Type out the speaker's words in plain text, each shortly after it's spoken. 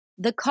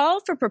The call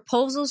for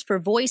proposals for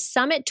Voice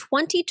Summit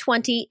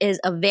 2020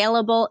 is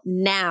available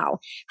now.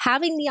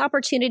 Having the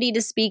opportunity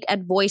to speak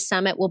at Voice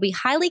Summit will be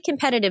highly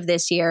competitive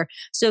this year.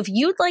 So if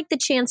you'd like the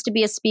chance to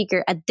be a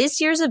speaker at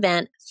this year's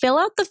event, fill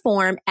out the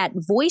form at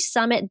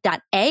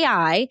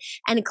voicesummit.ai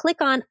and click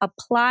on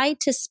Apply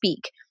to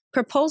Speak.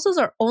 Proposals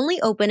are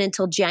only open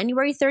until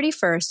January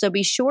 31st, so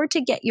be sure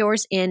to get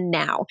yours in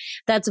now.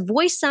 That's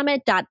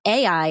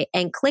voicesummit.ai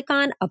and click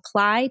on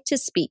Apply to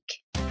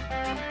Speak.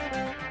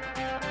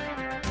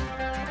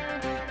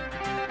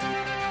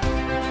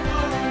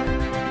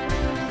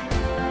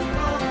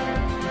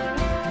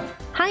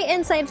 Hi,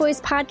 Inside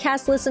Voice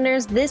podcast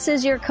listeners. This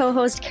is your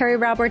co-host, Carrie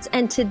Roberts,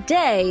 and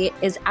today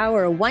is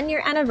our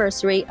 1-year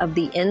anniversary of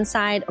the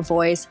Inside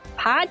Voice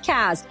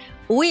podcast.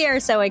 We are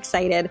so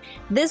excited.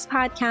 This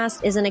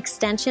podcast is an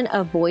extension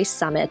of Voice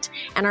Summit,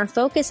 and our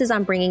focus is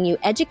on bringing you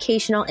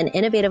educational and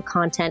innovative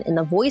content in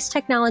the voice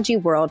technology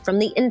world from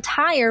the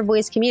entire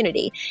voice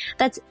community.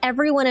 That's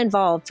everyone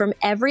involved from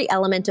every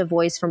element of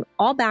voice from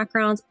all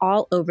backgrounds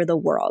all over the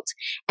world.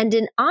 And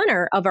in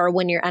honor of our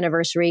 1-year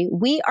anniversary,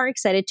 we are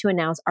excited to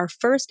announce our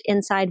first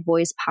Inside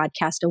Voice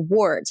Podcast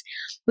Awards.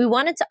 We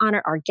wanted to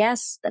honor our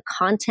guests, the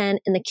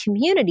content, and the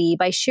community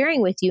by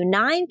sharing with you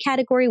 9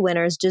 category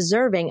winners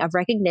deserving of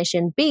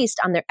recognition based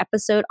on their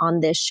episode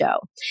on this show.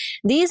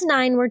 These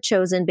 9 were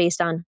chosen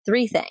based on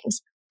 3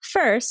 things.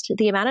 First,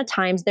 the amount of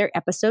times their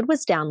episode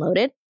was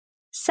downloaded.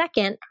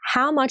 Second,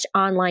 how much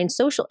online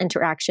social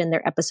interaction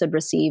their episode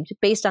received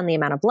based on the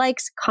amount of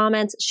likes,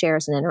 comments,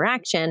 shares, and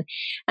interaction.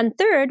 And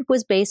third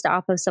was based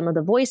off of some of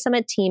the Voice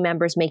Summit team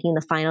members making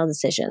the final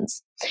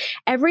decisions.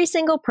 Every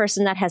single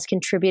person that has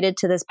contributed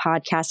to this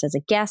podcast as a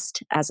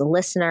guest, as a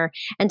listener,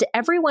 and to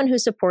everyone who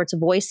supports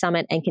Voice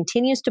Summit and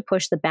continues to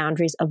push the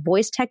boundaries of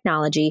voice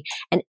technology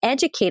and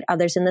educate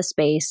others in the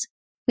space,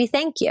 we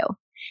thank you.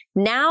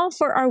 Now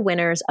for our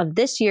winners of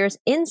this year's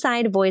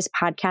Inside Voice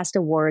Podcast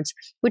Awards,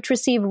 which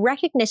receive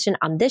recognition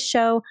on this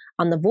show,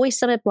 on the Voice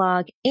Summit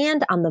blog,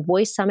 and on the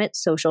Voice Summit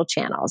social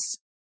channels.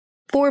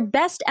 For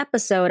Best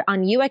Episode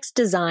on UX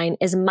Design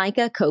is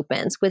Micah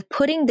Copens with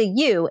Putting the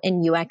U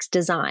in UX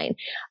Design.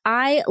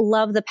 I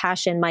love the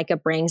passion Micah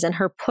brings and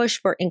her push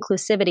for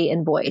inclusivity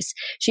in voice.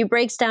 She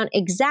breaks down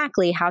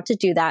exactly how to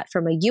do that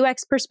from a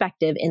UX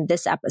perspective in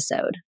this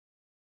episode.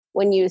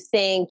 When you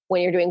think,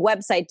 when you're doing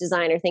website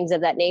design or things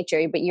of that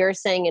nature, but you're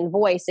saying in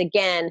voice,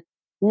 again,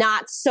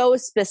 not so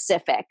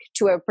specific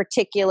to a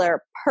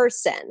particular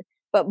person,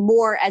 but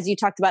more, as you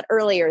talked about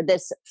earlier,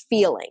 this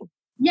feeling.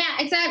 Yeah,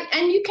 exactly.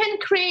 And you can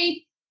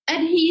create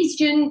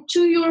adhesion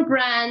to your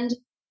brand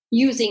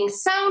using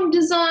sound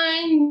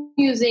design,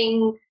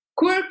 using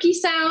quirky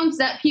sounds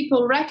that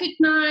people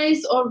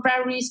recognize, or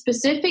very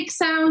specific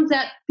sounds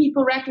that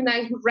people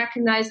would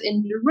recognize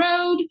in the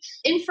road.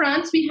 In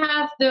France, we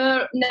have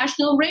the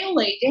National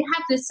Railway. They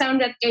have this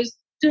sound that goes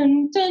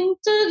dun dun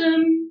dun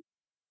dun.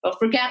 Well,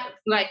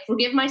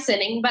 forgive my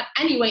sinning, but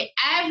anyway,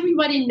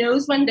 everybody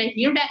knows when they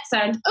hear that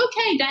sound.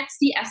 Okay, that's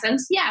the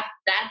SNCF.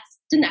 That's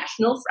the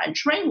National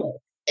French Railway.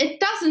 It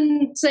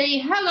doesn't say,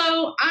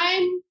 "Hello,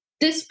 I'm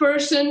this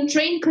person,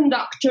 train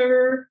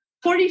conductor,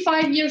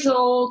 45 years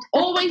old,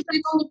 always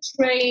been on the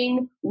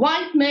train,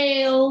 white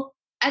male,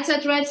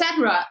 etc.,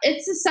 etc."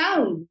 It's a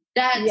sound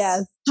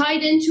that's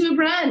tied into a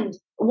brand.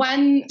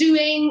 When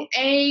doing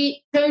a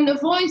tone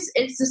of voice,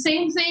 it's the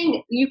same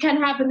thing. You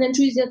can have an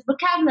enthusiast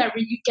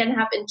vocabulary, you can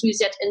have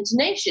enthusiast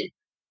intonation.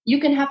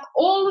 You can have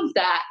all of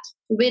that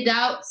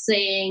without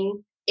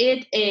saying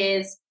it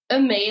is a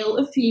male,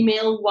 a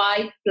female,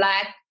 white,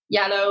 black,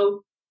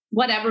 yellow,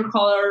 whatever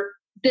color,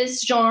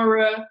 this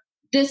genre,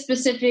 this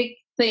specific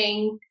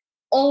thing.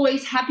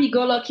 Always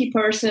happy-go-lucky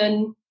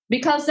person,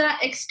 because that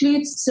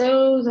excludes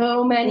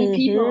so many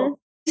people.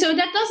 So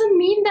that doesn't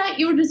mean that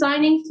you're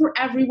designing for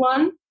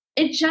everyone.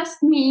 It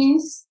just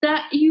means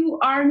that you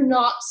are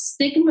not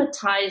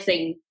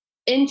stigmatizing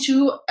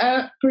into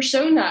a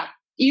persona.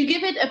 You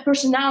give it a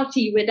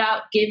personality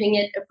without giving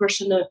it a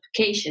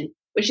personification,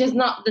 which is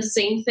not the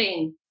same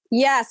thing.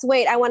 Yes,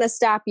 wait, I want to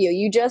stop you.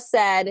 You just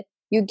said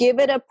you give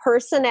it a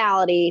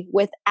personality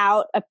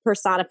without a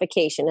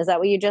personification. Is that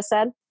what you just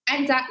said?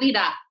 Exactly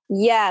that.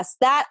 Yes,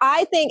 that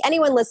I think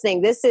anyone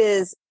listening, this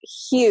is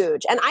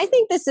huge. And I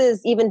think this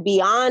is even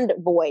beyond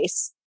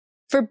voice.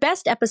 For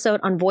Best Episode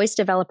on Voice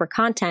Developer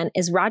Content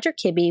is Roger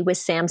Kibbe with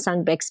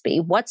Samsung Bixby,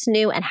 What's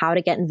New and How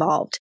to Get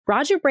Involved.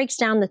 Roger breaks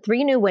down the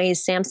 3 new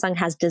ways Samsung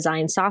has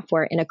designed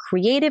software in a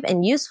creative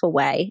and useful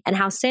way, and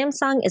how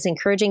Samsung is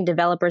encouraging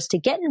developers to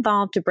get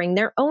involved to bring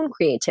their own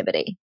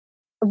creativity.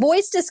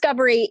 Voice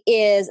discovery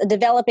is a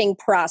developing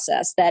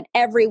process that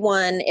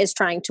everyone is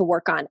trying to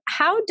work on.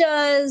 How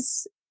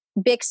does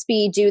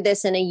Bixby do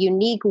this in a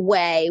unique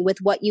way with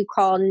what you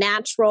call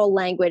natural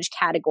language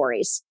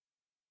categories?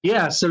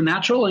 Yeah, so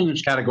natural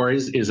language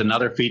categories is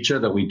another feature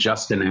that we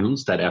just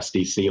announced at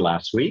SDC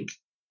last week.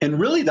 And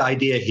really the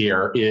idea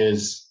here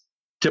is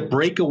to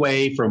break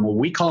away from what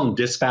we call them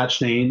dispatch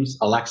names.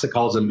 Alexa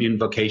calls them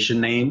invocation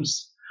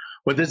names.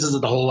 But this is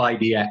the whole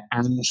idea,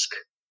 ask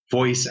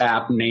voice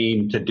app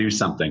name to do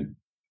something.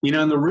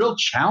 And the real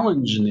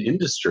challenge in the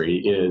industry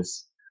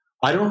is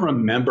I don't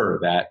remember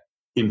that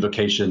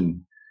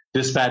invocation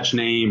dispatch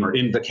name or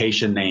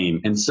invocation name.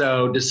 And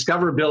so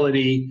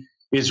discoverability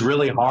is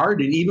really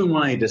hard. And even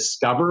when I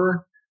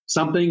discover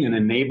something and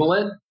enable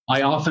it,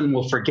 I often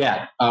will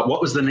forget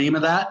what was the name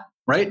of that,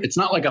 right? It's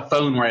not like a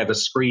phone where I have a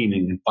screen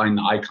and can find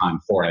the icon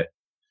for it.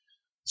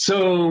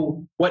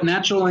 So what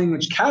natural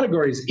language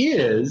categories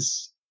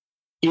is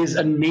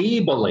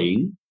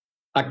enabling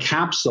a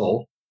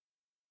capsule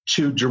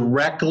to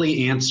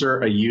directly answer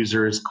a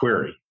user's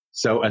query.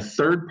 So a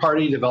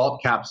third-party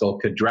developed capsule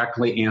could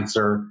directly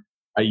answer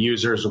a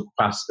user's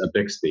request of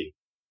Bixby.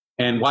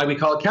 And why we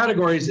call it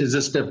categories is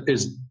this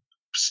is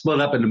split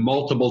up into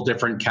multiple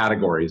different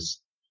categories.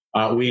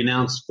 We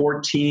announced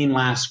 14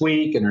 last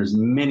week, and there's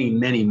many,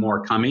 many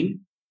more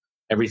coming.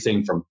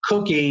 Everything from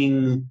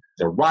cooking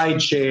to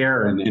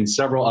rideshare and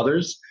several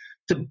others.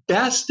 To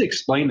best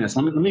explain this,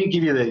 let me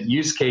give you the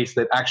use case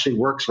that actually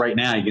works right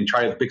now. You can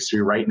try it with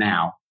Bixby right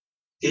now,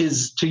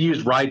 is to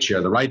use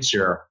rideshare, the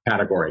rideshare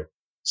category.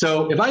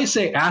 So if I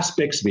say, ask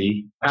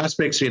Bixby,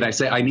 and I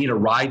say, I need a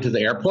ride to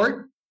the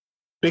airport,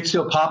 Bixby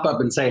will pop up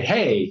and say,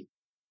 hey,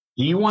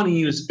 do you want to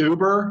use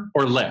Uber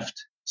or Lyft?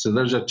 So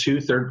those are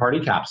two third-party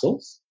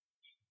capsules.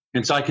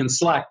 And so I can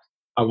select,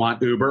 I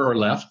want Uber or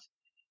Lyft.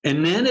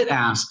 And then it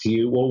asks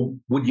you, well,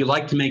 would you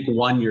like to make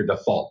one your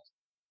default?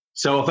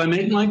 So if I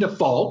make my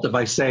default, if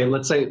I say,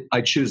 let's say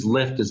I choose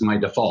Lyft as my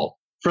default.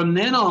 From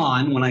then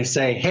on, when I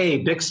say, hey,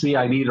 Bixby,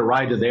 I need a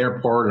ride to the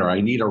airport, or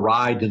I need a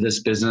ride to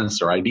this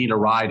business, or I need a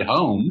ride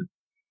home,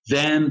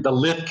 then the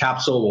Lyft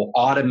capsule will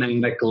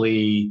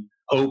automatically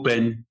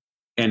open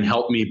and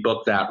help me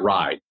book that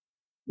ride.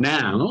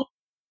 Now,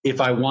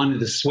 if I wanted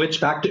to switch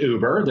back to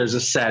Uber, there's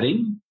a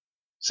setting.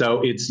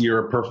 So it's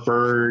your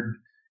preferred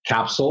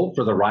capsule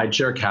for the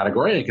rideshare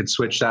category. I could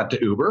switch that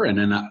to Uber, and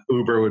then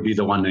Uber would be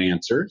the one that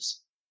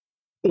answers.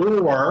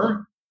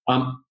 Or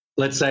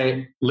let's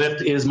say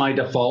Lyft is my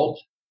default,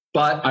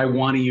 but I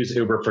want to use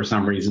Uber for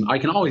some reason. I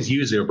can always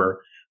use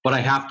Uber, but I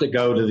have to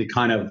go to the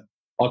kind of,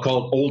 I'll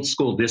call it old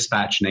school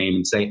dispatch name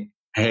and say,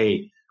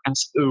 hey,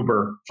 ask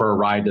Uber for a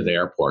ride to the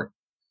airport.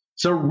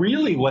 So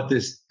really what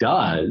this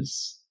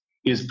does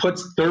is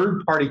puts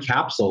third-party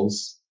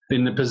capsules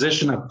in the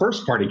position of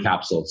first-party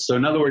capsules. So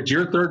in other words,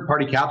 your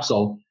third-party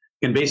capsule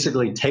can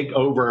basically take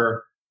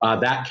over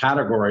that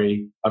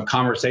category of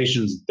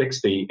conversations with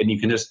Bixby, and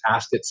you can just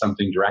ask it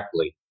something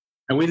directly.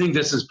 And we think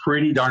this is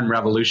pretty darn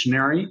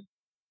revolutionary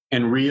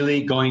and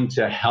really going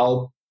to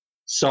help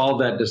solve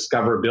that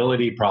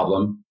discoverability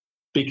problem,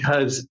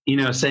 because,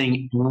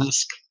 saying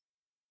ask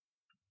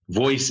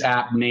voice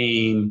app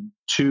name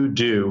to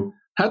do,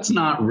 that's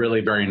not really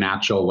a very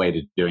natural way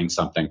to doing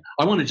something.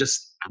 I want to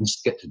just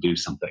ask it to do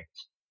something.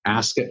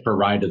 Ask it for a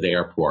ride to the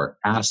airport.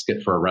 Ask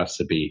it for a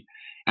recipe.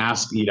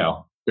 Ask,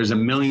 there's a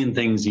million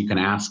things you can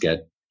ask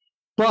it.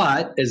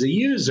 But as a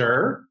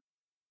user,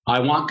 I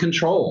want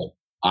control.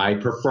 I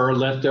prefer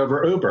Lyft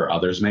over Uber.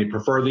 Others may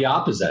prefer the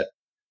opposite.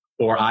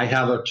 Or I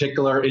have a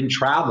particular in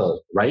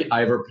travel, right?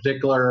 I have a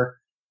particular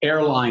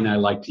airline I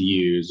like to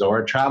use, or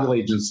a travel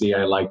agency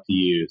I like to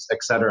use, et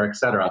cetera, et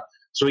cetera.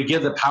 So we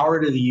give the power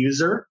to the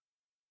user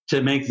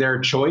to make their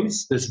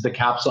choice. This is the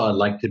capsule I'd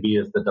like to be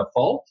as the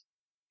default.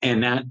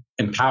 And that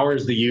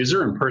empowers the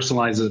user and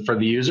personalizes it for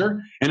the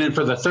user. And then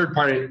for the third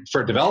party,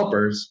 for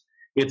developers,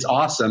 it's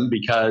awesome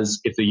because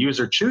if the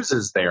user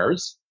chooses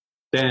theirs,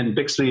 then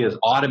Bixby is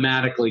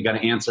automatically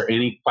going to answer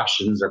any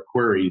questions or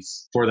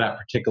queries for that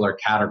particular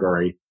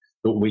category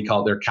that we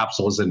call their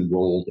capsules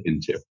enrolled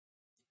into.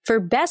 For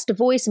Best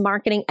Voice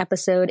Marketing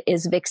episode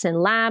is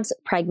Vixen Labs,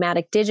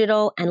 Pragmatic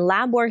Digital, and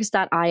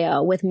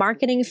Labworks.io with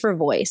Marketing for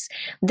Voice.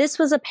 This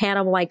was a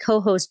panel my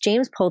co-host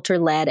James Poulter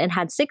led and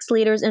had 6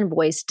 leaders in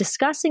voice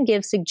discuss and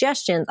give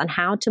suggestions on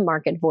how to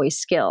market voice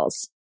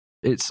skills.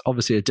 It's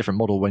obviously a different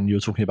model when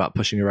you're talking about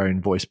pushing your own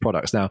voice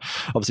products. Now,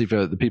 obviously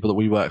for the people that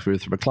we work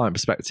with from a client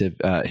perspective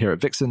here at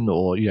Vixen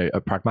or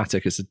at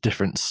Pragmatic, it's a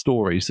different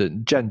story. So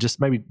Jen,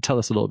 just maybe tell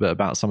us a little bit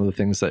about some of the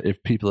things that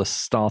if people are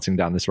starting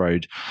down this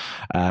road,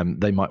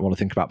 they might want to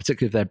think about,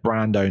 particularly if they're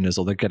brand owners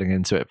or they're getting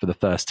into it for the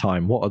first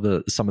time. What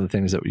are some of the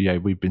things that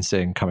we've been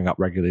seeing coming up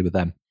regularly with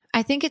them?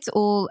 I think it's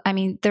all,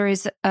 there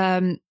is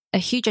a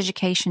huge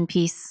education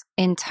piece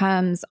in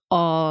terms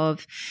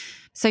of,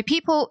 so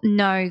people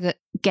know that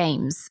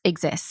games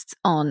exist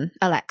on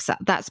Alexa.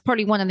 That's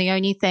probably one of the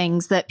only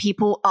things that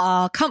people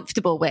are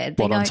comfortable with.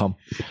 Well done, Tom.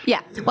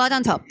 Yeah, well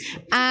done, Tom.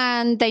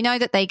 And they know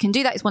that they can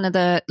do that. It's one of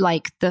the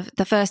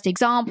the first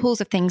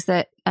examples of things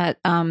that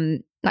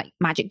like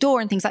Magic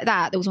Door and things like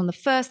that. That was one of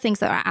the first things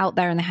that are out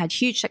there, and they had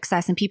huge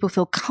success, and people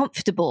feel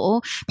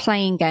comfortable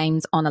playing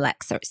games on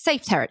Alexa. It's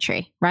safe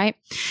territory, right?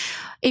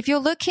 If you're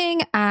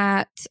looking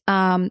at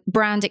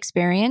brand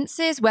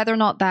experiences, whether or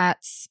not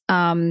that's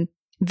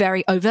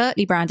very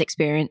overtly brand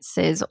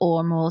experiences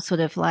or more sort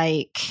of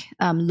like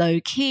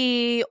low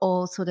key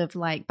or sort of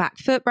like back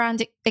foot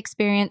brand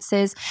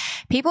experiences,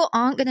 people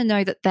aren't going to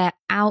know that they're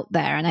out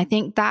there. And I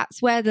think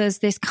that's where there's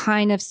this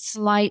kind of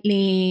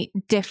slightly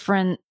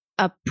different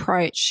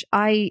approach,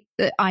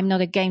 I'm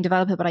not a game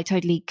developer, but I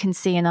totally can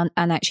see and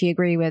actually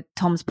agree with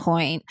Tom's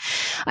point.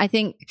 I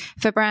think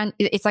for brand,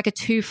 it's like a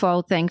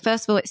twofold thing.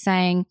 First of all, it's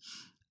saying,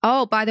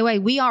 oh, by the way,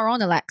 we are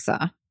on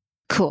Alexa.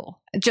 Cool.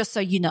 Just so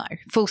you know,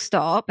 full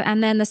stop.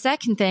 And then the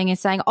second thing is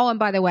saying, oh, and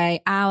by the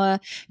way, our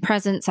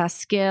presence, our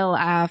skill,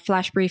 our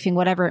flash briefing,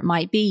 whatever it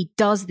might be,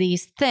 does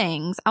these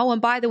things. Oh,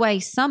 and by the way,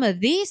 some of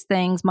these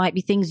things might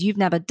be things you've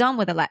never done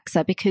with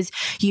Alexa, because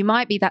you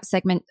might be that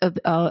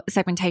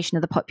segmentation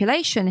of the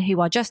population who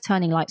are just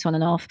turning lights on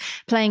and off,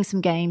 playing some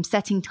games,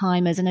 setting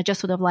timers, and are just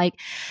sort of like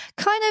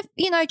kind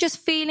of, just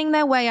feeling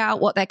their way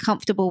out what they're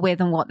comfortable with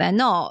and what they're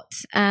not.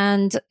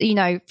 And,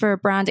 for a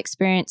brand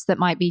experience that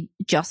might be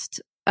just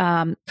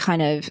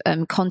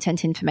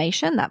content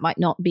information that might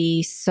not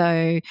be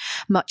so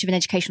much of an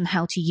education on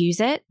how to use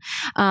it.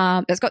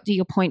 It's got to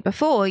your point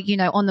before,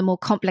 on the more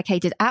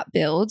complicated app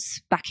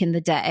builds back in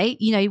the day,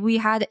 we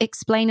had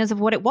explainers of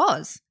what it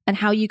was and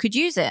how you could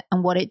use it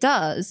and what it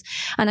does.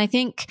 And I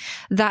think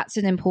that's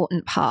an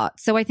important part.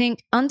 So I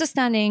think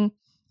understanding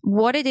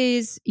what it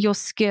is your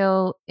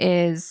skill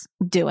is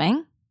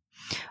doing,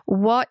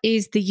 what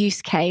is the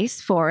use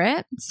case for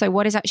it? So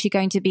what is actually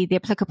going to be the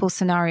applicable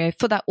scenario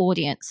for that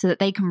audience so that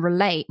they can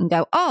relate and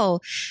go, oh,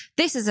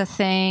 this is a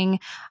thing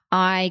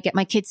I get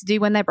my kids to do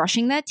when they're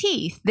brushing their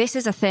teeth. This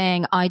is a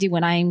thing I do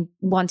when I'm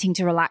wanting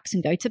to relax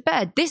and go to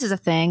bed. This is a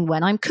thing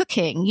when I'm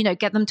cooking,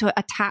 get them to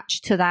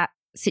attach to that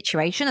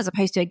situation as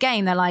opposed to a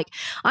game. They're like,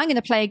 I'm going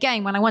to play a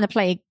game when I want to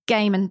play a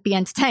game and be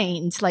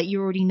entertained. Like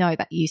you already know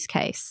that use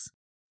case.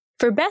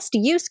 For Best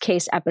Use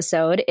Case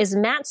episode is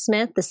Matt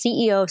Smith, the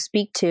CEO of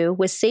Speak2,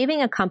 with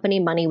saving a company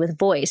money with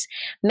voice.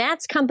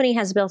 Matt's company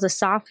has built a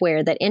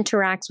software that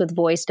interacts with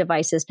voice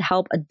devices to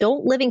help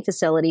adult living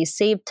facilities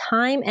save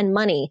time and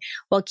money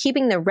while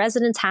keeping their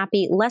residents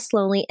happy, less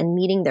lonely, and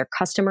meeting their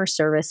customer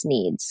service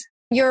needs.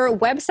 Your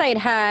website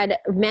had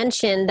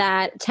mentioned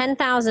that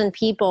 10,000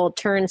 people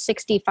turn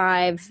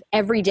 65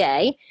 every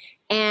day,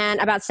 and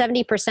about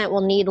 70%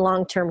 will need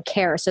long-term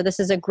care. So this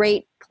is a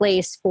great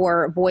place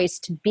for voice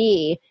to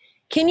be.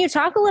 Can you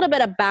talk a little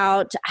bit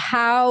about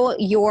how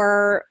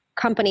your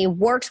company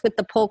works with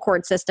the pull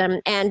cord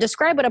system and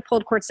describe what a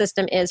pull cord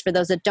system is for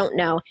those that don't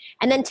know,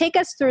 and then take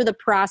us through the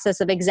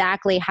process of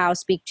exactly how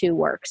Speak2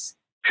 works?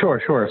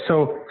 Sure.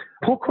 So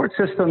pull cord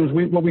systems,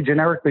 what we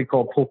generically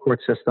call pull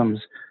cord systems,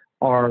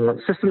 are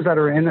systems that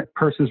are in a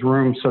person's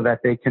room so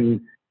that they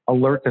can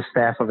alert the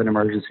staff of an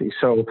emergency.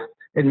 So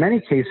in many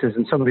cases,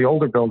 in some of the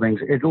older buildings,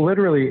 it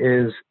literally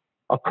is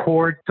a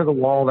cord to the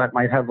wall that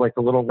might have like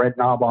a little red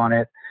knob on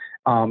it.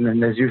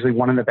 And there's usually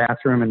one in the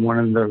bathroom and one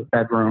in the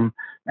bedroom.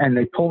 And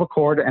they pull the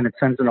cord and it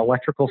sends an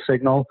electrical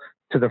signal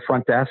to the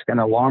front desk, and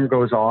an alarm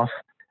goes off,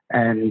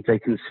 and they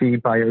can see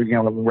by a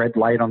red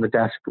light on the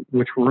desk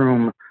which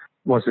room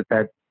was it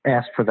that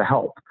asked for the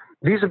help.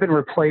 These have been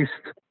replaced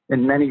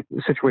in many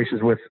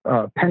situations with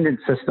pendant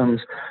systems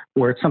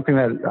where it's something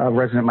that a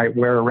resident might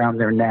wear around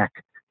their neck.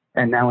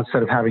 And now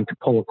instead of having to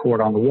pull a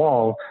cord on the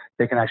wall,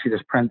 they can actually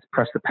just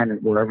press the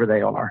pendant wherever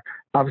they are.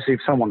 Obviously, if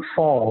someone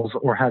falls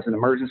or has an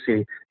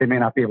emergency, they may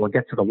not be able to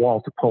get to the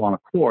wall to pull on a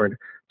cord.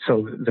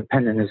 So the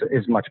pendant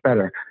is much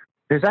better.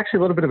 There's actually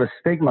a little bit of a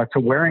stigma to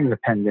wearing the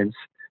pendants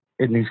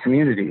in these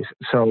communities.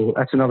 So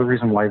that's another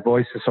reason why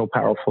voice is so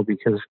powerful,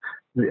 because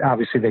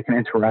obviously they can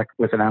interact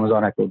with an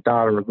Amazon Echo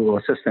Dot or a Google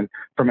Assistant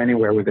from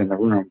anywhere within the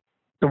room.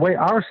 The way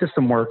our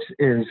system works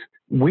is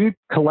we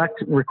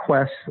collect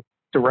requests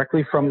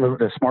directly from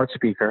the smart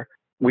speaker.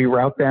 We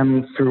route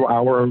them through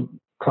our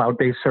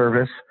cloud-based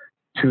service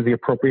to the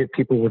appropriate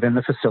people within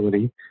the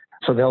facility.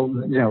 So they'll,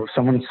 if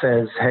someone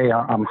says, hey,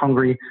 I'm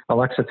hungry,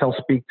 Alexa, tell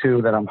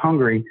Speak2 that I'm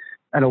hungry,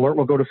 an alert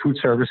will go to food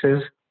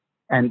services.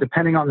 And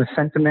depending on the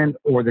sentiment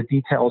or the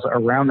details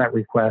around that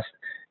request,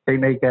 they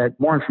may get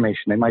more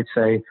information. They might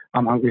say,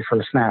 I'm hungry for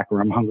a snack,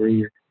 or I'm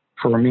hungry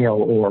for a meal,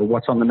 or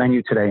what's on the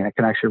menu today. And it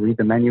can actually read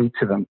the menu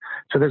to them.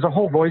 So there's a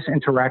whole voice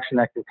interaction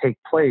that can take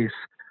place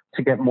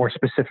to get more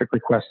specific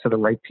requests to the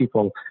right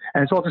people.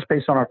 And it's all just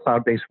based on our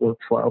cloud-based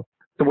workflow.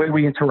 The way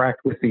we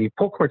interact with the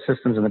pull cord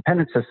systems and the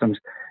pendant systems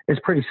is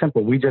pretty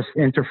simple. We just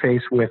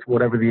interface with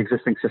whatever the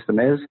existing system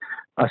is.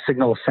 A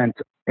signal is sent,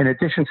 in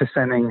addition to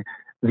sending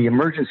the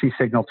emergency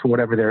signal to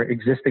whatever their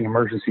existing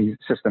emergency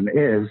system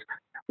is,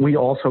 we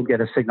also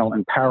get a signal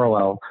in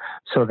parallel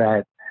so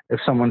that if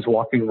someone's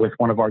walking with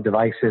one of our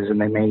devices and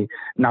they may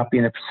not be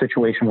in a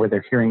situation where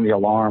they're hearing the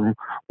alarm,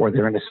 or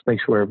they're in a space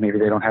where maybe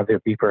they don't have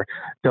their beeper,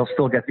 they'll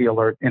still get the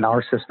alert in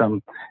our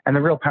system. And the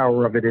real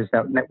power of it is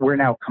that we're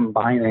now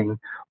combining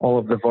all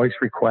of the voice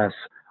requests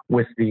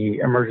with the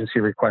emergency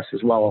requests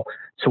as well.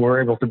 So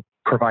we're able to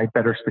provide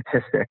better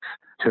statistics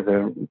to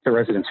the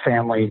resident's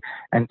family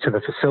and to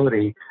the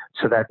facility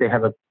so that they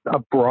have a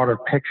broader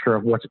picture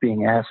of what's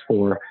being asked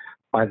for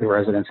by the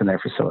residents in their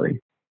facility.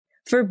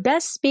 For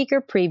Best Speaker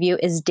Preview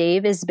is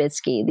Dave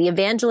Isbitsky, the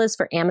evangelist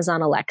for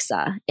Amazon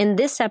Alexa. In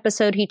this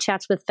episode, he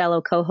chats with fellow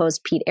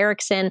co-host Pete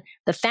Erickson,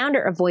 the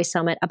founder of Voice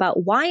Summit,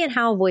 about why and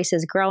how voice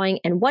is growing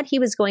and what he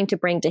was going to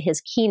bring to his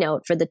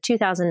keynote for the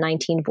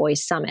 2019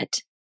 Voice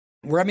Summit.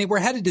 We're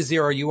headed to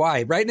zero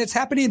UI, right? And it's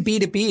happening in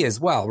B2B as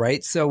well,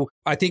 right? So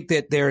I think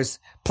that there's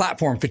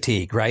platform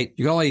fatigue, right?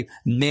 You can only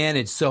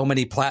manage so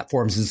many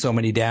platforms and so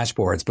many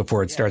dashboards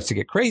before it starts to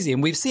get crazy.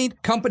 And we've seen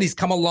companies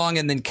come along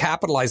and then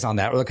capitalize on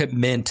that. Look at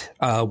Mint,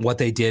 what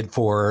they did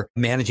for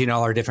managing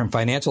all our different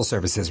financial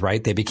services,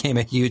 right? They became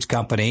a huge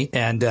company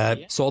and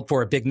sold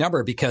for a big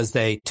number because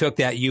they took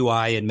that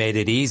UI and made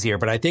it easier.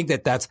 But I think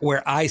that that's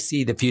where I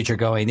see the future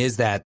going, is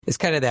that it's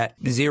kind of that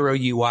zero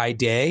UI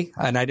day.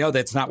 And I know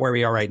that's not where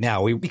we are right now.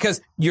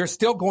 Because you're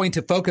still going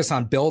to focus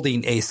on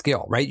building a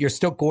skill, right? You're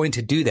still going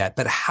to do that,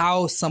 but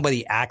how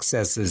somebody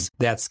accesses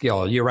that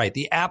skill, you're right.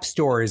 The App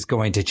Store is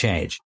going to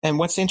change. And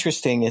what's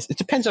interesting is it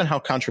depends on how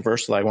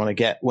controversial I want to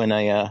get when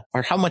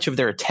or how much of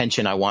their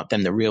attention I want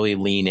them to really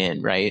lean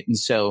in, right? And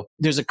so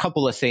there's a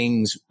couple of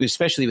things,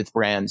 especially with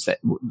brands, that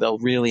they'll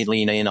really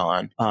lean in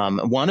on.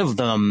 One of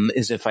them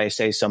is if I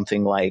say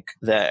something like,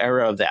 the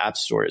era of the App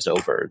Store is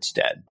over, it's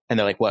dead. And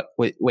they're like, what?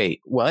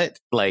 Wait, what?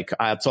 Like,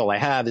 that's all I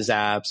have is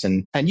apps.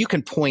 And you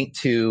can point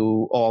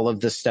to all of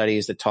the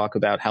studies that talk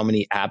about how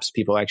many apps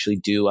people actually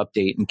do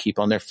update and keep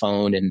on their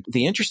phone. And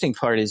the interesting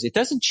part is it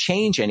doesn't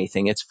change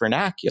anything. It's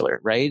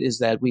vernacular, right? Is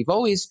that we've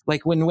always,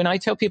 like when I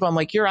tell people, I'm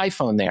like, your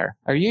iPhone there,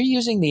 are you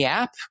using the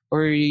app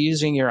or are you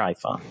using your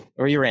iPhone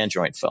or your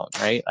Android phone,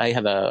 right? I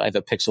have a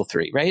Pixel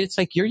 3, right? It's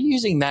like you're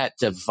using that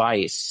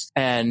device.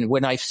 And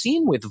what I've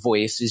seen with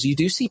voice is you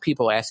do see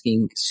people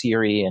asking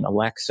Siri and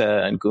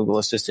Alexa and Google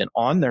Assistant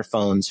on their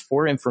phones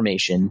for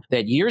information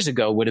that years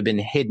ago would have been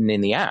hidden in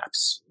the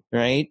apps.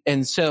 Right.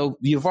 And so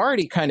you've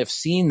already kind of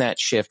seen that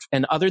shift.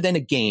 And other than a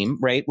game,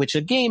 right, which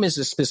a game is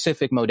a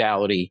specific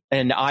modality.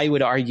 And I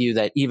would argue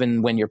that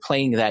even when you're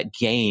playing that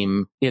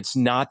game, it's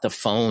not the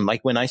phone.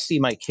 Like when I see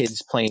my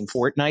kids playing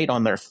Fortnite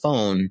on their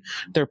phone,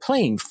 they're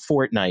playing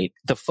Fortnite.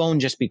 The phone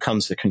just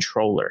becomes the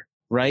controller.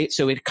 Right.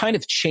 So it kind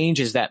of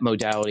changes that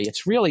modality.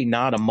 It's really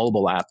not a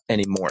mobile app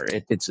anymore.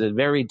 It's a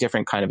very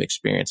different kind of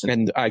experience.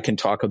 And I can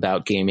talk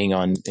about gaming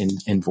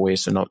in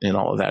voice and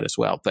all of that as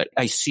well. But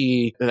I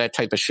see that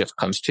type of shift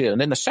comes too.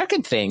 And then the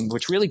second thing,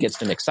 which really gets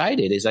them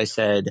excited, is I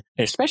said,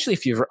 especially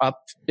if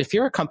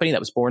you're a company that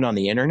was born on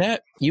the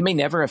internet, you may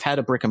never have had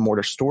a brick and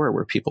mortar store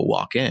where people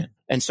walk in.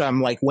 And so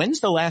I'm like, when's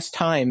the last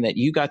time that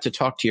you got to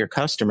talk to your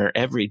customer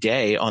every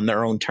day on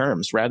their own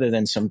terms rather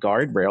than some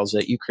guardrails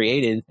that you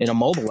created in a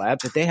mobile app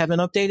that they haven't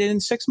updated in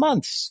 6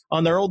 months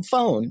on their old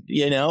phone,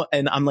 you know?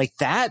 And I'm like,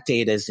 that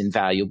data is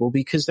invaluable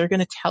because they're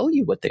going to tell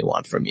you what they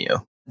want from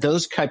you.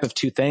 Those type of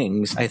two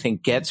things, I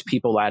think, gets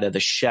people out of the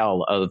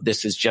shell of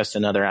this is just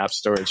another app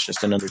store. It's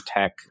just another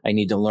tech I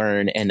need to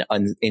learn, and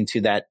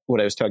into that,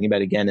 what I was talking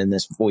about again in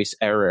this voice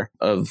era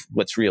of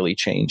what's really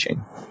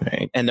changing.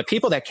 Right? And the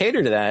people that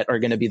cater to that are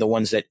going to be the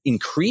ones that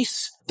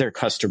increase their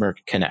customer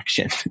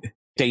connection.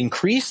 They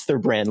increase their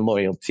brand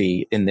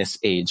loyalty in this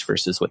age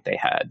versus what they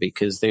had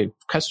because their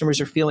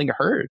customers are feeling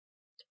heard.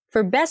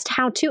 For best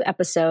how-to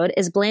episode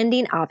is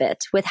Blandine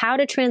Abbott with how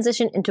to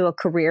transition into a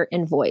career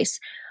in voice.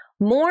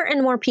 More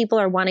and more people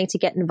are wanting to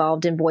get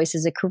involved in voice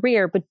as a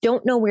career, but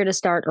don't know where to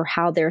start or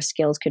how their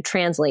skills could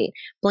translate.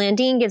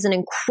 Blandine gives an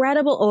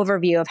incredible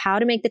overview of how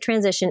to make the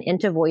transition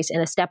into voice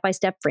in a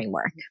step-by-step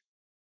framework.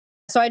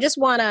 So I just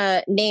want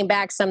to name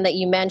back some that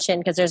you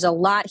mentioned because there's a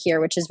lot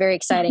here, which is very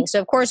exciting. So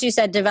of course you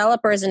said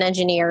developers and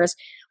engineers.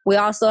 We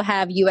also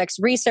have UX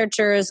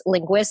researchers,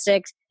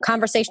 linguistics,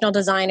 conversational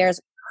designers,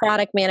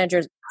 product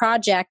managers,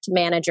 project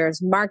managers,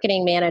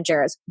 marketing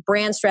managers,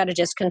 brand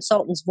strategists,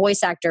 consultants,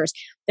 voice actors.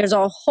 There's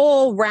a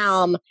whole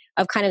realm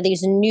of kind of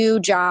these new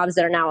jobs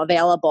that are now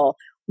available.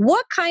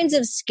 What kinds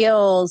of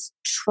skills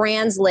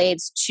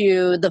translates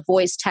to the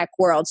voice tech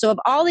world? So of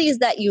all these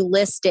that you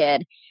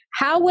listed,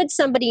 how would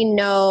somebody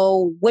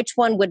know which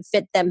one would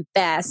fit them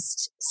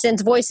best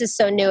since voice is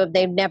so new if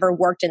they've never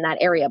worked in that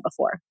area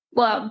before?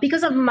 Well,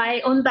 because of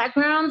my own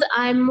background,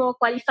 I'm more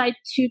qualified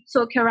to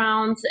talk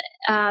around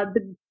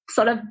the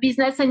sort of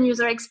business and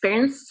user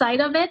experience side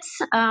of it.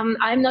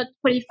 I'm not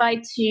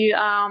qualified to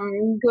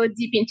go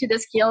deep into the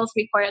skills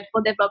required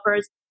for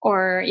developers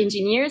or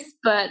engineers.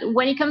 But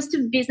when it comes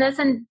to business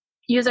and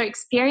user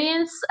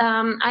experience,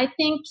 I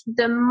think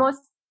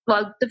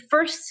the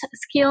first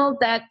skill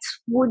that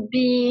would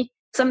be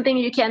something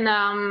you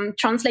can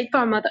translate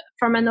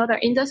from another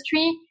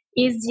industry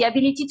is the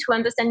ability to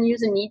understand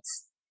user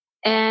needs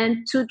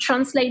and to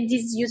translate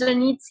these user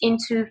needs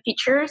into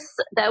features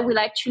that will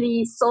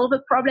actually solve a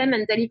problem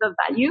and deliver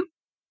value.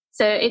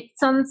 So it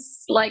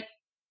sounds like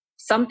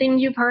something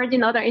you've heard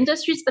in other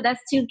industries, but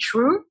that's still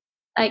true.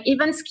 Like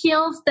even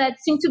skills that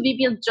seem to be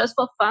built just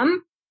for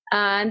fun,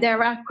 and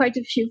there are quite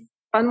a few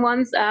fun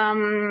ones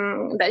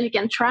that you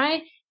can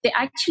try. They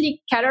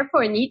actually cater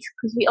for a need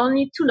because we all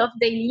need to love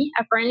daily.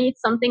 Apparently,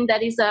 it's something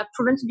that is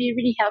proven to be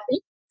really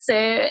healthy. So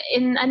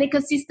in an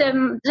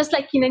ecosystem, just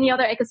like in any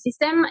other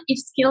ecosystem, each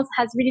skill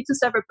has really to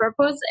serve a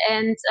purpose,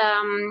 and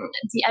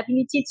the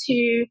ability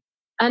to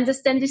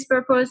understand this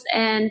purpose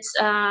and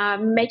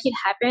make it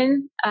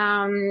happen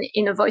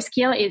in a voice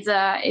skill is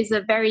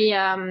a very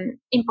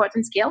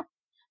important skill.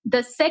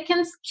 The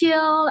second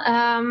skill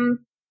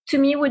to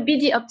me would be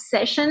the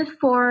obsession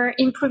for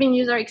improving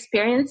user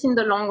experience in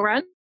the long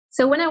run.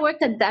 So when I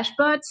worked at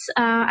Dashbots,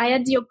 I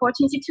had the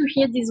opportunity to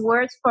hear these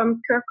words from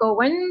Kirk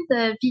Owen,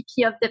 the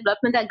VP of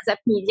development at Zap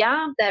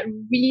Media, that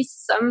really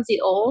sums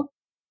it all.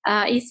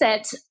 He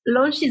said,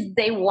 launch is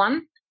day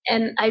one.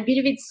 And I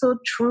believe it's so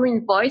true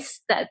in voice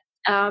that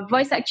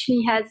voice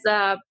actually has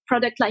a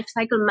product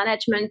lifecycle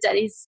management that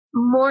is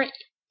more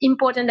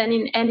important than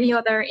in any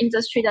other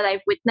industry that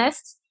I've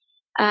witnessed.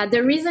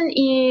 The reason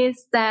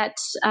is that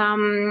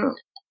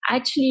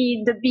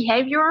actually the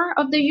behavior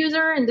of the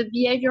user and the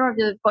behavior of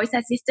the voice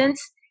assistant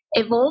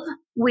evolve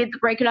with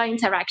regular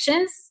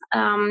interactions.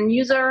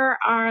 Users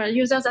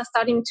are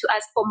starting to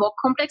ask for more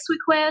complex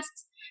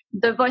requests.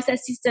 The voice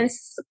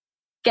assistants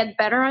get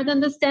better at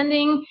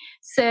understanding.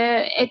 So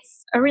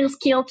it's a real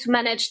skill to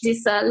manage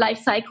this life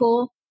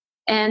cycle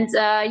and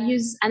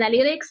use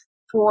analytics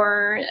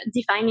for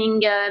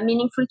defining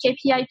meaningful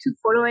KPI to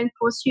follow and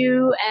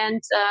pursue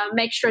and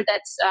make sure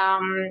that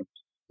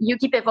you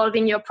keep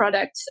evolving your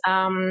product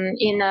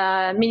in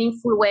a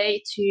meaningful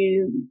way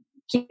to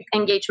keep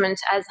engagement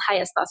as high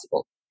as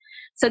possible.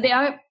 So there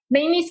are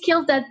mainly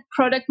skills that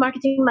product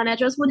marketing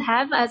managers would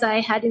have, as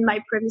I had in my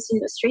previous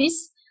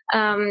industries,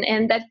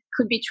 and that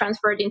could be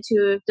transferred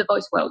into the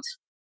voice world.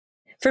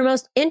 For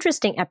most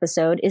interesting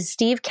episode is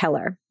Steve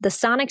Keller, the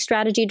Sonic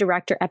Strategy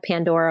Director at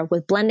Pandora,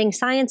 with blending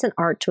science and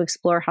art to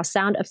explore how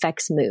sound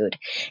affects mood.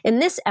 In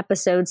this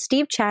episode,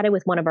 Steve chatted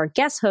with one of our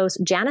guest hosts,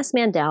 Janice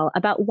Mandel,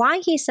 about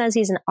why he says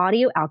he's an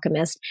audio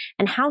alchemist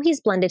and how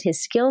he's blended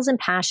his skills and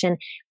passion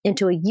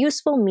into a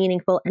useful,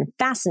 meaningful, and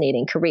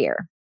fascinating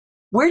career.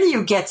 Where do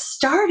you get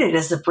started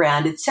as a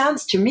brand? It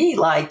sounds to me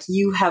like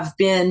you have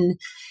been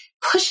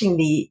pushing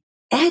the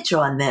edge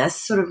on this,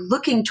 sort of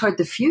looking toward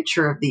the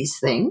future of these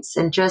things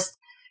and just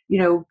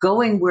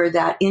going where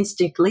that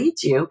instinct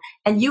leads you.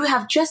 And you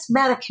have just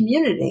met a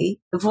community,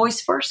 the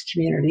Voice First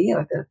community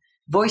or the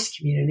voice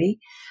community,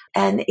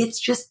 and it's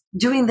just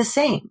doing the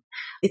same.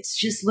 It's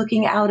just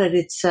looking out at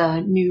its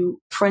new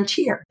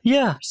frontier.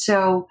 Yeah.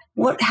 So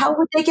how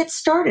would they get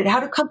started? How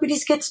do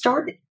companies get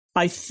started?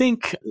 I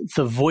think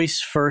the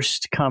Voice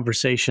First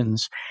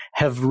conversations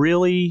have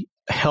really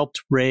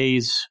helped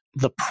raise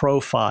the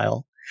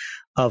profile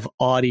of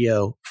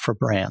audio for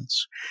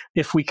brands.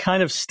 If we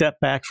kind of step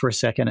back for a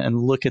second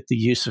and look at the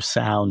use of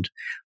sound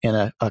in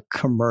a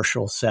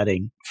commercial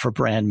setting for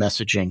brand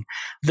messaging,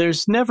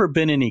 there's never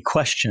been any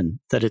question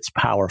that it's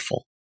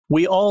powerful.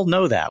 We all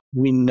know that.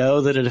 We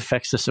know that it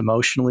affects us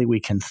emotionally.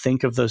 We can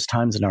think of those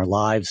times in our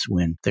lives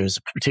when there's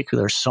a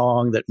particular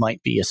song that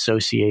might be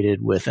associated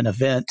with an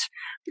event.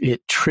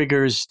 It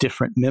triggers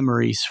different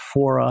memories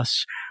for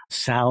us.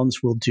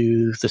 Sounds will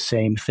do the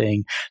same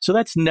thing. So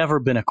that's never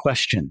been a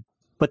question.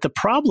 But the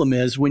problem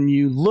is when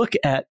you look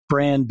at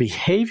brand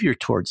behavior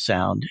towards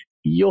sound,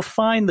 you'll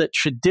find that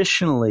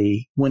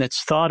traditionally, when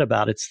it's thought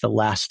about, it's the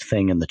last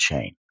thing in the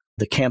chain.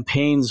 The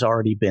campaign's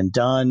already been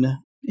done.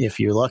 If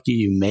you're lucky,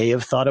 you may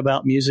have thought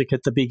about music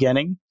at the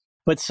beginning.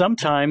 But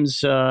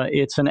sometimes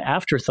it's an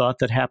afterthought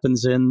that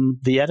happens in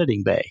the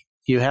editing bay.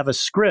 You have a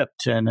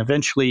script, and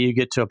eventually you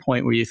get to a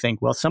point where you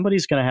think, well,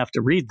 somebody's going to have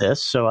to read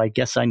this, so I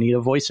guess I need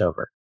a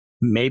voiceover.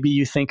 Maybe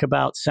you think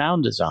about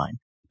sound design.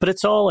 But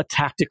it's all a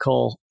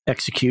tactical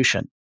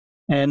execution.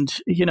 And,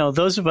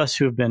 those of us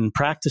who have been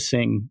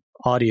practicing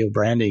audio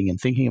branding and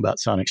thinking about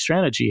sonic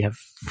strategy have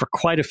for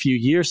quite a few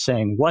years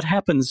saying, what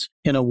happens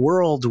in a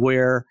world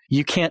where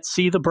you can't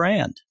see the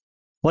brand?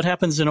 What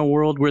happens in a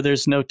world where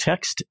there's no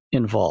text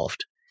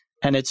involved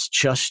and it's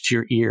just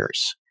your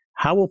ears?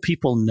 How will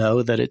people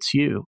know that it's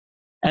you?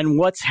 And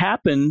what's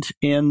happened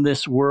in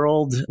this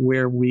world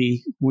where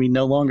we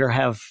no longer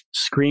have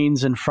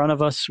screens in front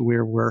of us,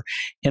 where we're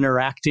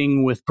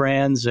interacting with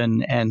brands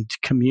and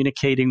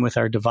communicating with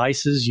our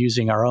devices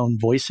using our own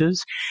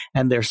voices,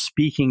 and they're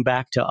speaking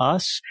back to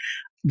us.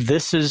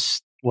 This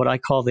is what I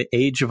call the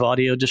age of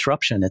audio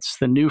disruption. It's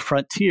the new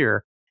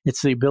frontier.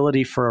 It's the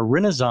ability for a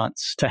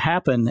renaissance to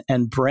happen.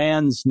 And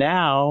brands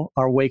now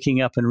are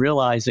waking up and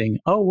realizing,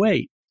 oh,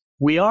 wait,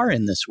 we are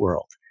in this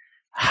world.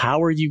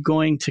 How are you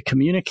going to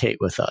communicate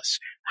with us?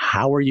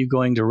 How are you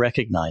going to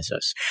recognize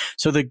us?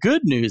 So the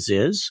good news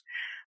is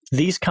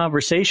these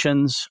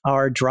conversations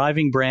are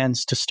driving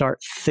brands to start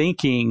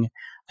thinking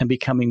and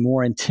becoming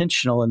more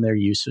intentional in their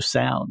use of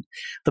sound.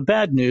 The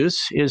bad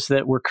news is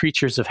that we're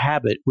creatures of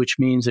habit, which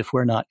means if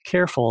we're not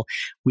careful,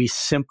 we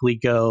simply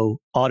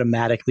go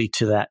automatically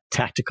to that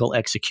tactical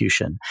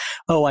execution.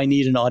 Oh, I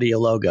need an audio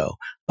logo.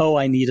 Oh,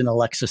 I need an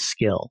Alexa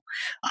skill.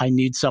 I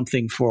need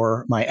something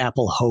for my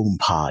Apple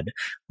HomePod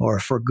or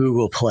for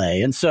Google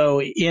Play. And so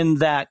in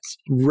that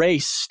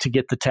race to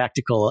get the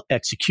tactical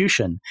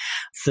execution,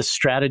 the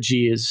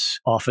strategy is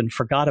often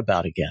forgot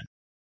about again.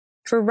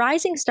 For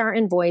Rising Star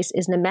in Voice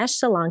is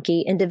Nimesh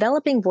Solanki in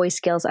developing voice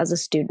skills as a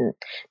student.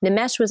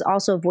 Nimesh was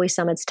also Voice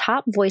Summit's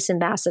top voice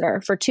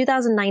ambassador for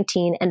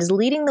 2019 and is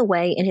leading the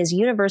way in his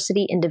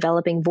university in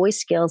developing voice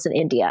skills in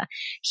India.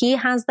 He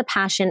has the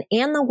passion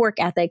and the work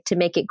ethic to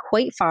make it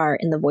quite far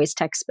in the voice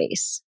tech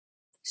space.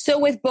 So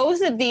with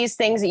both of these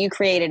things that you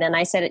created, and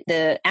I said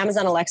the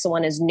Amazon Alexa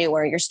one is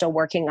newer, you're still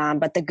working on,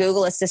 but the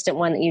Google Assistant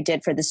one that you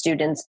did for the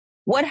students,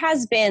 what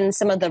has been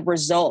some of the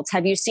results?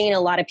 Have you seen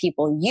a lot of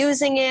people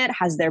using it?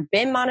 Has there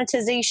been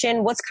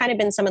monetization? What's kind of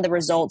been some of the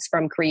results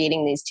from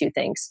creating these two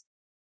things?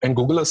 In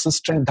Google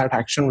Assistant, that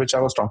action which I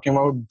was talking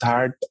about,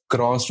 that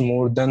crossed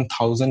more than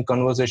 1,000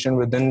 conversations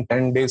within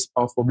 10 days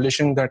of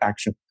publishing that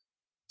action.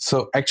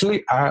 So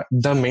actually,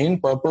 the main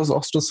purpose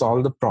was to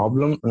solve the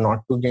problem,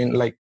 not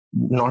to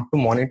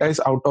monetize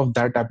out of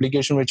that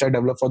application which I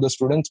developed for the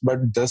students,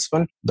 but this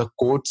one, the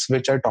quotes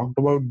which I talked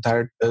about,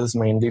 that is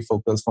mainly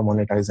focused for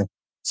monetizing.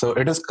 So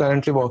it is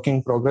currently work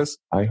in progress.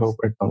 I hope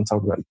it turns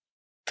out well.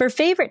 For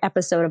favorite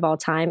episode of all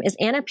time is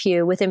Anna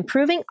Pugh with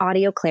improving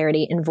audio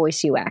clarity in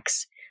voice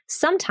UX.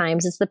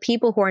 Sometimes it's the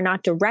people who are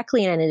not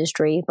directly in an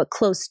industry, but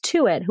close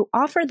to it, who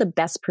offer the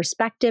best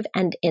perspective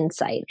and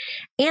insight.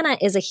 Anna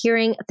is a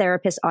hearing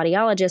therapist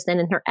audiologist,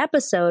 and in her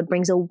episode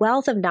brings a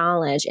wealth of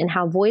knowledge in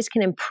how voice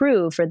can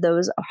improve for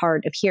those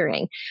hard of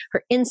hearing.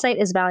 Her insight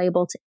is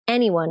valuable to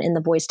anyone in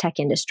the voice tech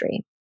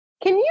industry.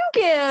 Can you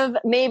give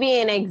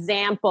maybe an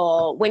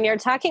example when you're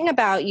talking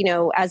about,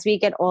 as we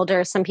get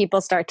older, some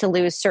people start to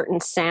lose certain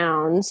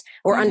sounds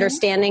or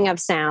understanding of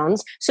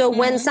sounds. So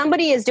when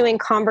somebody is doing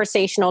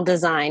conversational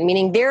design,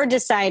 meaning they're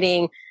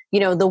deciding,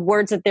 the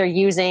words that they're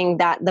using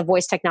that the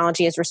voice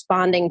technology is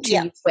responding to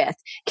you with,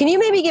 can you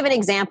maybe give an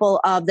example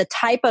of the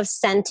type of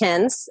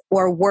sentence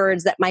or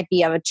words that might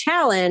be of a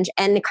challenge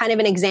and kind of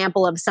an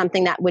example of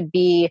something that would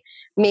be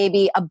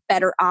maybe a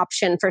better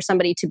option for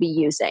somebody to be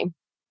using?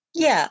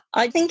 Yeah,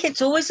 I think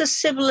it's always the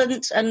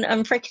sibilant and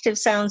fricative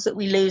sounds that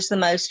we lose the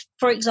most.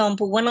 For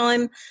example, when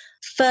I'm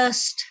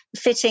first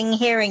fitting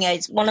hearing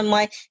aids, one of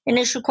my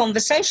initial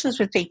conversations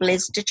with people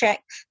is to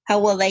check how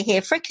well they hear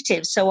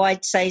fricatives. So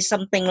I'd say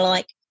something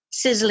like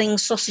sizzling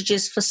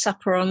sausages for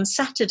supper on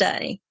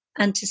Saturday,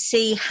 and to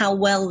see how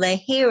well they're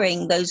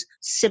hearing those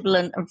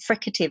sibilant and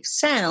fricative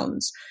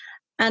sounds.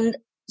 And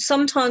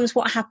sometimes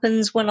what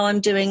happens when I'm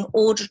doing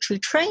auditory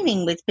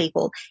training with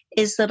people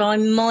is that I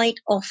might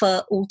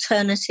offer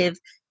alternative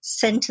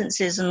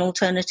sentences and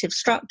alternative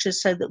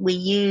structures so that we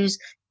use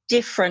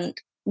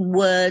different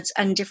words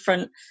and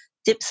different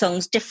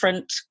diphthongs,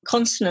 different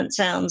consonant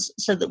sounds,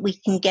 so that we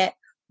can get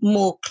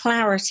more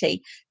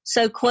clarity.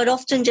 So quite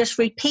often just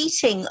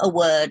repeating a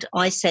word,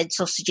 I said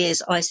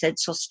sausages, I said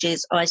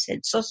sausages, I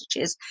said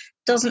sausages,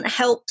 doesn't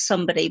help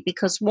somebody,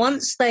 because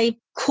once they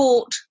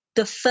caught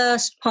the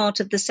first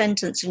part of the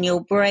sentence and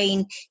your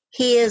brain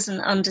hears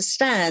and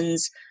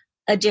understands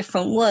a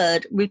different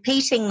word,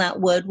 repeating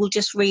that word will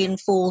just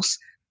reinforce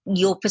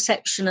your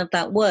perception of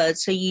that word.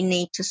 So you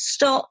need to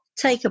stop,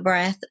 take a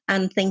breath,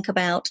 and think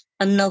about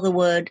another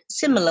word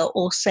similar,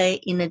 or say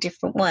it in a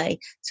different way.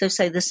 So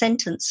say the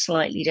sentence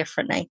slightly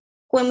differently.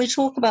 When we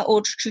talk about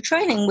auditory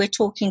training, we're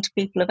talking to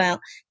people about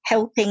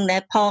helping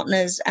their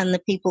partners and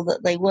the people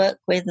that they work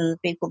with and the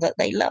people that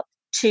they love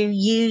to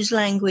use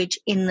language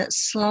in a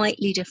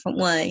slightly different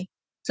way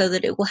so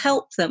that it will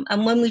help them.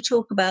 And when we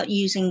talk about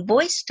using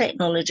voice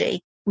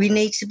technology, we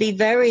need to be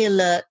very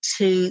alert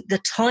to the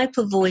type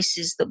of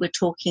voices that we're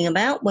talking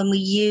about. When we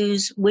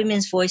use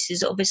women's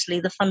voices, obviously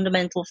the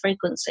fundamental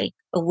frequency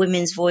of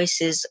women's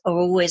voices are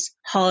always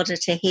harder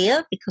to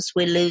hear because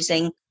we're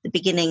losing the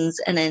beginnings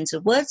and ends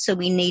of words. So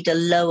we need a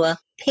lower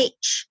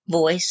pitch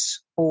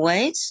voice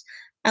always.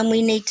 And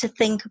we need to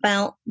think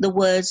about the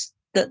words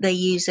that they're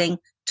using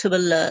to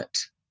alert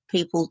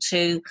people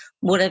to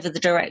whatever the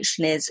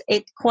direction is.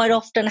 It quite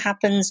often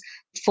happens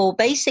for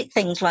basic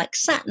things like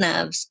sat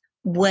navs,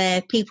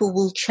 where people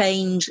will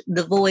change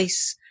the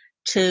voice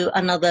to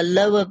another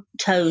lower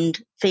toned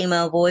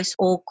female voice,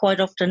 or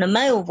quite often a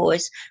male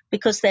voice,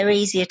 because they're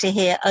easier to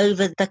hear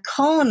over the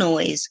car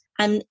noise.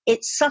 And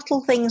it's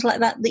subtle things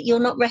like that that you're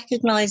not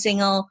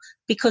recognizing are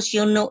because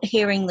you're not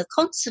hearing the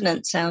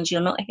consonant sounds,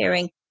 you're not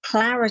hearing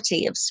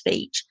clarity of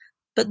speech.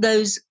 But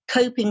those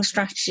coping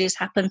strategies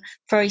happen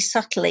very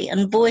subtly.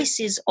 And voice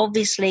is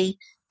obviously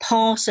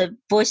part of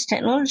voice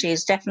technology,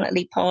 is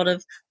definitely part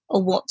of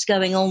what's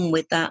going on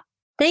with that.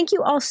 Thank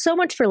you all so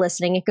much for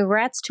listening, and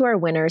congrats to our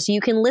winners. You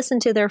can listen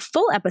to their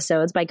full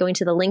episodes by going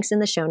to the links in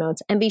the show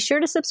notes, and be sure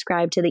to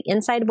subscribe to the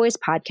Inside Voice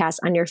podcast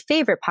on your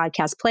favorite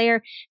podcast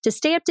player to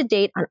stay up to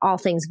date on all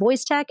things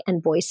voice tech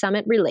and Voice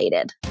Summit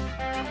related.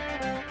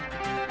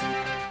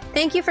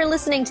 Thank you for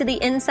listening to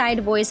the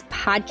Inside Voice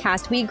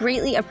podcast. We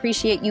greatly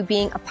appreciate you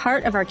being a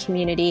part of our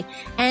community.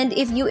 And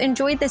if you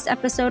enjoyed this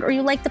episode or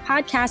you like the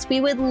podcast,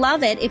 we would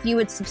love it if you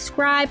would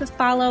subscribe,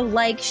 follow,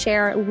 like,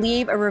 share,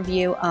 leave a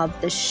review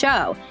of the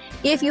show.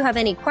 If you have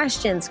any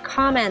questions,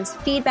 comments,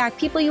 feedback,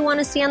 people you want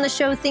to see on the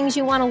show, things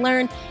you want to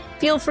learn,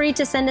 feel free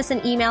to send us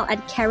an email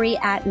at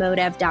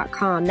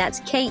keri@modev.com. That's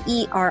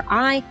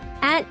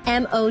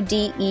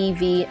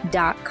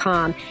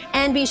KERI@MODEV.com.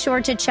 And be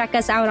sure to check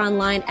us out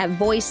online at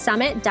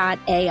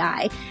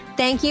voicesummit.ai.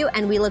 Thank you,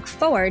 and we look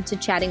forward to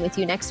chatting with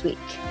you next week.